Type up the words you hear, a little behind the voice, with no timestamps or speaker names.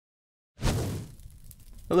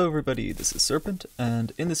Hello everybody, this is Serpent,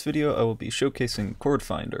 and in this video I will be showcasing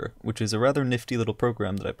ChordFinder, which is a rather nifty little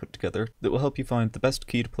program that I put together that will help you find the best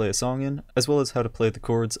key to play a song in, as well as how to play the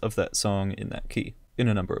chords of that song in that key, in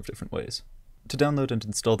a number of different ways. To download and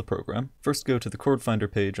install the program, first go to the ChordFinder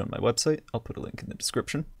page on my website, I'll put a link in the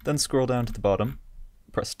description, then scroll down to the bottom,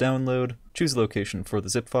 press download, choose a location for the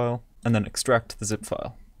zip file, and then extract the zip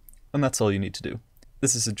file. And that's all you need to do.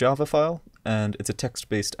 This is a Java file, and it's a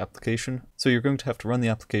text-based application, so you're going to have to run the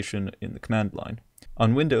application in the command line.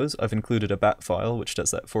 On Windows, I've included a bat file which does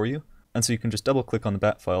that for you, and so you can just double-click on the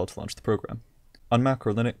bat file to launch the program. On Mac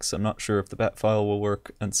or Linux, I'm not sure if the bat file will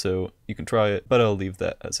work, and so you can try it, but I'll leave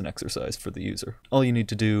that as an exercise for the user. All you need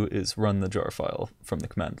to do is run the jar file from the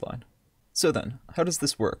command line. So then, how does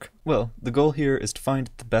this work? Well, the goal here is to find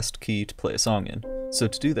the best key to play a song in. So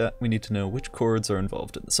to do that, we need to know which chords are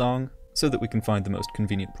involved in the song, so that we can find the most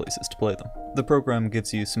convenient places to play them. The program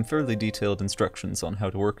gives you some fairly detailed instructions on how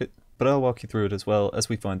to work it, but I'll walk you through it as well as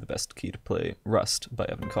we find the best key to play Rust by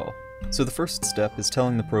Evan Call. So the first step is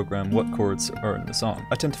telling the program what chords are in the song.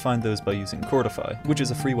 I tend to find those by using Chordify, which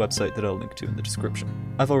is a free website that I'll link to in the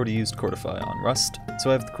description. I've already used Chordify on Rust, so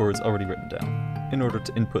I have the chords already written down. In order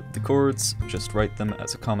to input the chords, just write them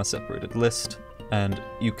as a comma-separated list, and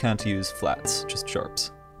you can't use flats, just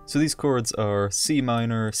sharps. So these chords are C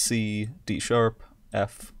minor, C, D sharp,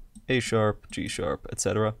 F, A sharp, G sharp,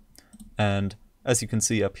 etc. And as you can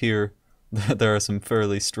see up here, there are some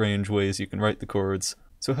fairly strange ways you can write the chords,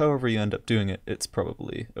 so however you end up doing it, it's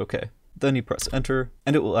probably okay. Then you press enter,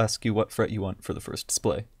 and it will ask you what fret you want for the first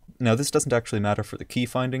display. Now this doesn't actually matter for the key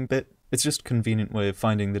finding bit, it's just a convenient way of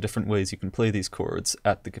finding the different ways you can play these chords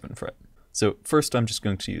at the given fret. So first I'm just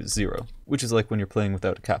going to use 0, which is like when you're playing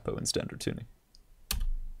without a capo in standard tuning.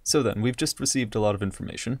 So then, we've just received a lot of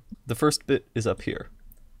information. The first bit is up here.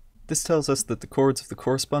 This tells us that the chords of the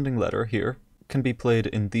corresponding letter here can be played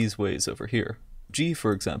in these ways over here. G,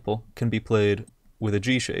 for example, can be played with a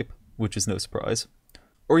G shape, which is no surprise,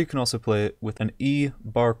 or you can also play it with an E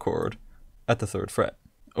bar chord at the 3rd fret.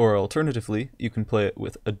 Or alternatively, you can play it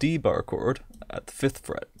with a D bar chord at the 5th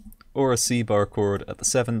fret, or a C bar chord at the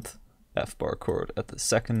 7th, F bar chord at the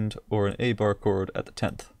 2nd, or an A bar chord at the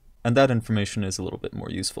 10th. And that information is a little bit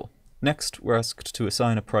more useful. Next, we're asked to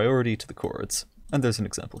assign a priority to the chords, and there's an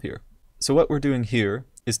example here. So what we're doing here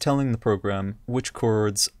is telling the program which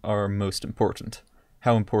chords are most important,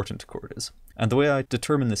 how important a chord is. And the way I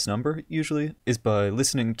determine this number, usually, is by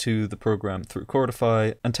listening to the program through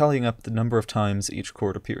Chordify and tallying up the number of times each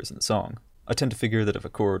chord appears in the song. I tend to figure that if a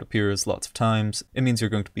chord appears lots of times, it means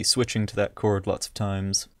you're going to be switching to that chord lots of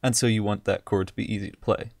times, and so you want that chord to be easy to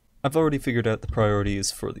play. I've already figured out the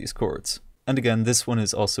priorities for these chords. And again, this one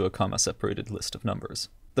is also a comma-separated list of numbers.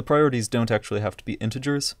 The priorities don't actually have to be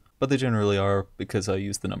integers, but they generally are because I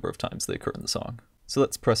use the number of times they occur in the song. So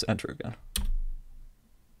let's press enter again.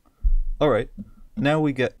 Alright, now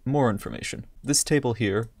we get more information. This table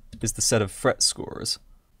here is the set of fret scores.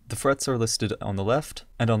 The frets are listed on the left,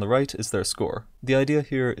 and on the right is their score. The idea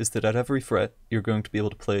here is that at every fret, you're going to be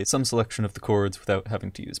able to play some selection of the chords without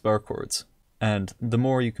having to use bar chords. And the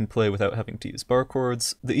more you can play without having to use bar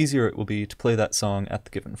chords, the easier it will be to play that song at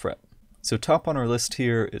the given fret. So top on our list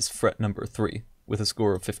here is fret number 3, with a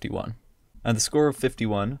score of 51. And the score of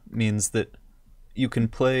 51 means that you can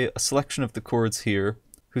play a selection of the chords here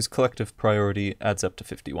whose collective priority adds up to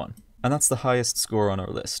 51. And that's the highest score on our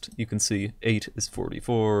list. You can see 8 is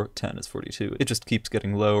 44, 10 is 42. It just keeps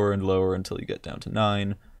getting lower and lower until you get down to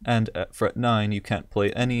 9. And at fret 9, you can't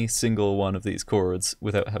play any single one of these chords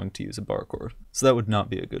without having to use a bar chord. So that would not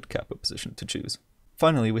be a good capo position to choose.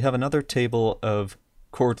 Finally, we have another table of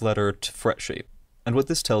chord letter to fret shape. And what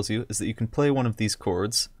this tells you is that you can play one of these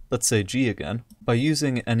chords, let's say G again, by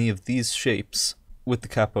using any of these shapes with the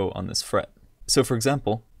capo on this fret. So for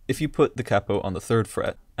example, if you put the capo on the 3rd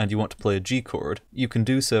fret and you want to play a G chord, you can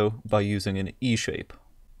do so by using an E shape.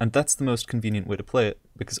 And that's the most convenient way to play it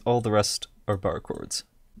because all the rest are bar chords.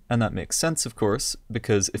 And that makes sense, of course,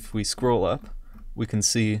 because if we scroll up, we can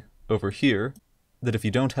see over here that if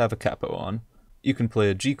you don't have a capo on, you can play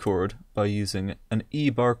a G chord by using an E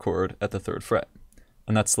bar chord at the 3rd fret.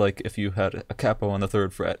 And that's like if you had a capo on the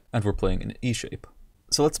 3rd fret and we're playing an E shape.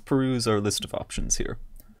 So let's peruse our list of options here.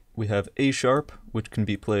 We have A sharp, which can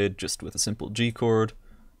be played just with a simple G chord,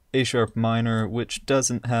 A sharp minor, which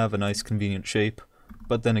doesn't have a nice convenient shape,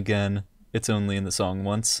 but then again, it's only in the song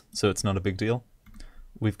once, so it's not a big deal.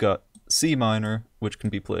 We've got C minor, which can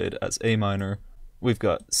be played as A minor. We've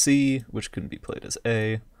got C, which can be played as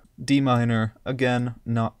A. D minor, again,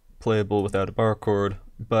 not playable without a bar chord,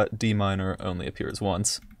 but D minor only appears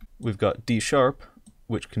once. We've got D sharp,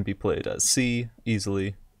 which can be played as C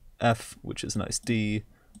easily. F, which is nice D.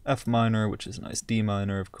 F minor, which is a nice D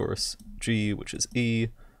minor, of course, G, which is E,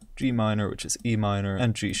 G minor, which is E minor,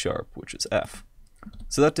 and G sharp, which is F.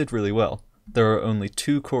 So that did really well. There are only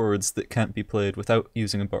 2 chords that can't be played without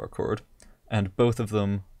using a bar chord, and both of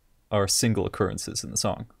them are single occurrences in the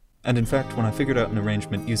song. And in fact, when I figured out an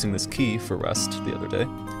arrangement using this key for rest the other day,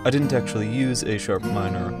 I didn't actually use A sharp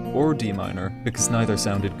minor or D minor because neither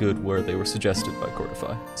sounded good where they were suggested by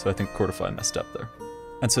Chordify, so I think Chordify messed up there.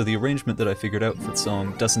 And so the arrangement that I figured out for the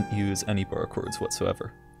song doesn't use any bar chords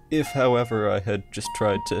whatsoever. If, however, I had just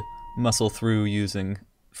tried to muscle through using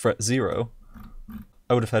fret 0,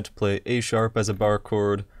 I would have had to play A sharp as a bar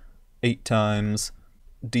chord 8 times,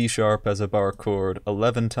 D sharp as a bar chord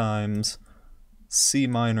 11 times, C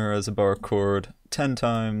minor as a bar chord 10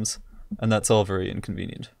 times, and that's all very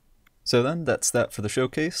inconvenient. So then, that's that for the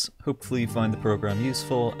showcase. Hopefully you find the program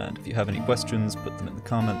useful, and if you have any questions, put them in the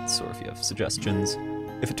comments, or if you have suggestions.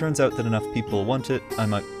 If it turns out that enough people want it, I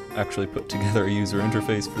might actually put together a user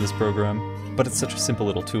interface for this program, but it's such a simple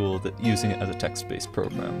little tool that using it as a text-based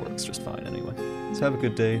program works just fine anyway. So have a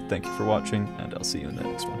good day, thank you for watching, and I'll see you in the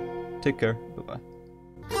next one. Take care, bye-bye.